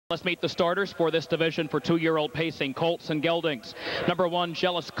Let's meet the starters for this division for 2-year-old pacing, colts and geldings. Number 1,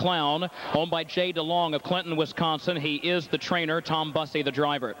 Jealous Clown, owned by Jay DeLong of Clinton, Wisconsin. He is the trainer, Tom Bussey the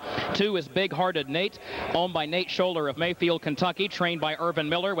driver. 2 is Big Hearted Nate, owned by Nate Scholler of Mayfield, Kentucky, trained by Irvin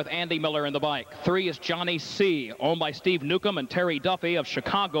Miller with Andy Miller in the bike. 3 is Johnny C, owned by Steve Newcomb and Terry Duffy of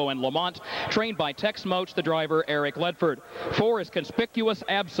Chicago and Lamont, trained by Tex Moach, the driver, Eric Ledford. 4 is Conspicuous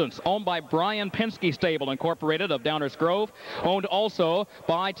Absence, owned by Brian Penske Stable Incorporated of Downers Grove, owned also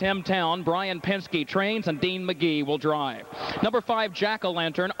by Tim Town. Brian Penske trains and Dean McGee will drive. Number 5,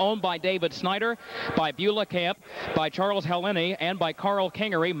 Jack-O-Lantern, owned by David Snyder, by Beulah Camp, by Charles Helene, and by Carl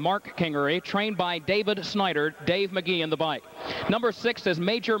Kingery, Mark Kingery, trained by David Snyder, Dave McGee in the bike. Number 6 is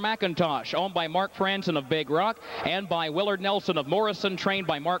Major MACINTOSH, owned by Mark Fransen of Big Rock, and by Willard Nelson of Morrison, trained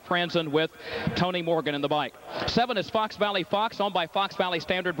by Mark Fransen with Tony Morgan in the bike. 7 is Fox Valley Fox, owned by Fox Valley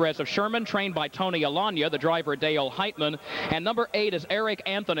Standardbreds of Sherman, trained by Tony Alanya, the driver Dale Heitman. And number 8 is Eric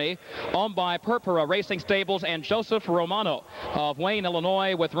Anthony, owned by Purpura Racing Stables and Joseph Romano of Wayne,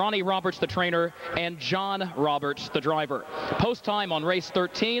 Illinois, with Ronnie Roberts, the trainer, and John Roberts, the driver. Post time on race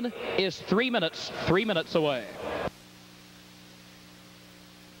 13 is 3 minutes away.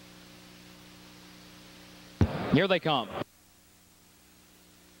 Here they come.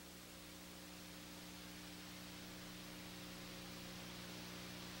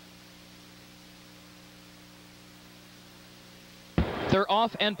 They're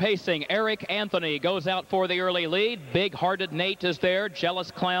off and pacing. Eric Anthony goes out for the early lead. Big Hearted Nate is there.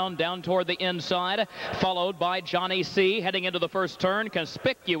 Jealous Clown down toward the inside, followed by Johnny C. Heading into the first turn.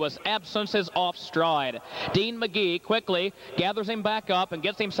 Conspicuous Absence is off stride. Dean McGee quickly gathers him back up and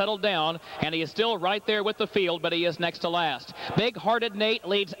gets him settled down, and he is still right there with the field, but he is next to last. Big Hearted Nate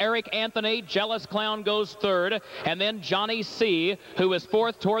leads Eric Anthony. Jealous Clown goes third, and then Johnny C., who is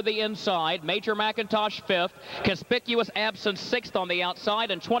fourth toward the inside. Major MACINTOSH fifth. Conspicuous Absence sixth on the outside,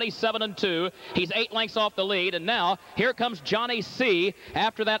 and 27-2. He's 8 lengths off the lead, and now here comes Johnny C.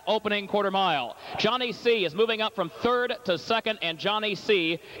 after that opening quarter mile. Johnny C. is moving up from third to second, and Johnny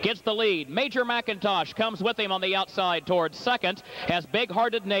C. gets the lead. Major MACINTOSH comes with him on the outside towards second, as Big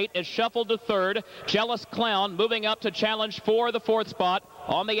Hearted Nate is shuffled to third. Jealous Clown moving up to challenge for the fourth spot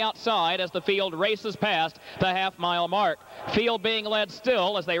on the outside as the field races past the half-mile mark. Field being led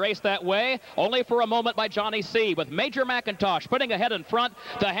still as they race that way, only for a moment by Johnny C., with Major MACINTOSH putting ahead in front,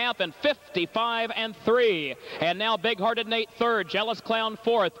 the half in 55-3. And now Big Hearted Nate third, Jealous Clown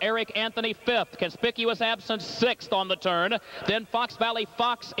fourth, Eric Anthony fifth, Conspicuous Absence sixth on the turn, then Fox Valley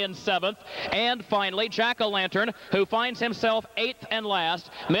Fox in seventh, and finally Jack-O-Lantern, who finds himself eighth and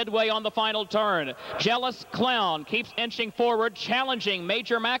last midway on the final turn. Jealous Clown keeps inching forward, challenging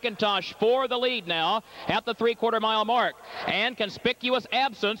Major MACINTOSH for the lead now at the 3/4 mile mark. And Conspicuous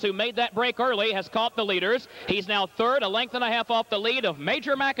Absence, who made that break early, has caught the leaders. He's now third, a length and a half off the lead of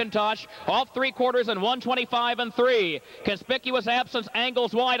Major MACINTOSH, off 3/4 and 125-3. Conspicuous Absence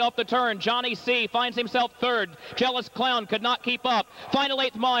angles wide off the turn. Johnny C. finds himself third. Jealous Clown could not keep up. Final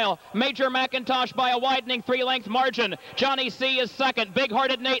 8th mile, Major MACINTOSH by a widening 3-length margin. Johnny C. is second, Big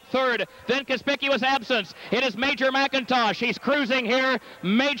Hearted Nate third, then Conspicuous Absence. It is Major MACINTOSH. He's cruising here.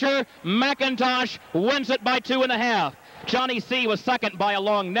 Major MACINTOSH wins it by 2.5. Johnny C. was second by a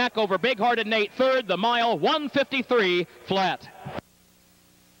long neck over Big Hearted Nate third, the mile 1:53 flat.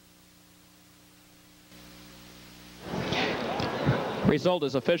 Result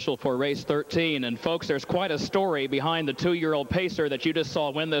is official for race 13, and folks, there's quite a story behind the 2-year-old pacer that you just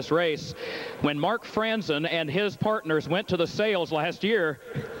saw win this race. When Mark Fransen and his partners went to the sales last year,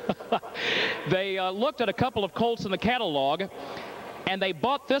 they looked at a couple of colts in the catalog, and they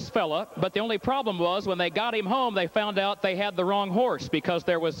bought this fella, but the only problem was when they got him home, they found out they had the wrong horse, because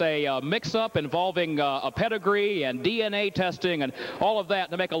there was a mix-up involving a pedigree and DNA testing and all of that.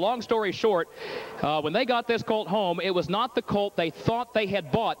 To make a long story short, when they got this colt home, it was not the colt they thought they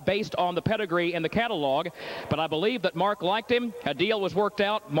had bought based on the pedigree in the catalog, but I believe that Mark liked him. A deal was worked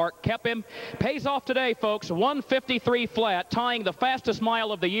out. Mark kept him. Pays off today, folks. 1:53 flat, tying the fastest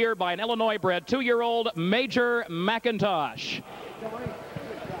mile of the year by an Illinois-bred 2-year-old Major MACINTOSH.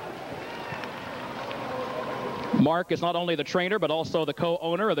 Mark is not only the trainer, but also the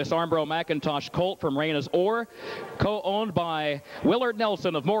co-owner of this Armbro MACINTOSH colt from Raina's Ore, co-owned by Willard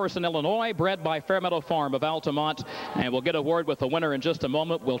Nelson of Morrison, Illinois, bred by Fairmeadow Farm of Altamont. And we'll get a word with the winner in just a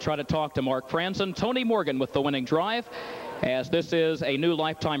moment. We'll try to talk to Mark Fransen. Tony Morgan with the winning drive, as this is a new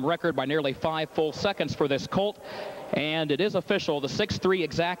lifetime record by nearly 5 full seconds for this colt. And it is official. The 6'3"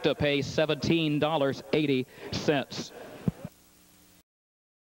 exacta pays $17.80.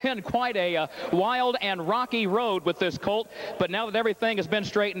 In quite a wild and rocky road with this colt, but now that everything has been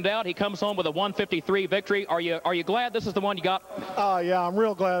straightened out, he comes home with a 153 victory. Are you glad this is the one you got? Yeah, I'm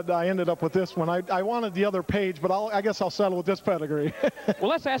real glad I ended up with this one. I wanted the other page, but I guess I'll settle with this pedigree.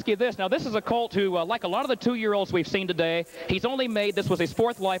 Well, let's ask you this. Now, this is a colt who, like a lot of the 2-year-olds we've seen today, he's only made, this was his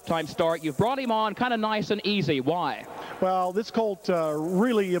 4th lifetime start. You've brought him on kind of nice and easy. Why? Well, this colt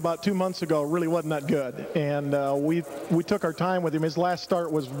really about 2 months ago really wasn't that good, and we took our time with him. His last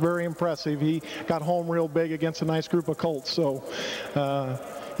start was very impressive. He got home real big against a nice group of colts, so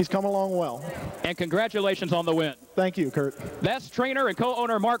he's come along well. And congratulations on the win. Thank you, Kurt. That's trainer and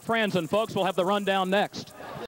co-owner Mark Fransen. Folks, we'll have the rundown next.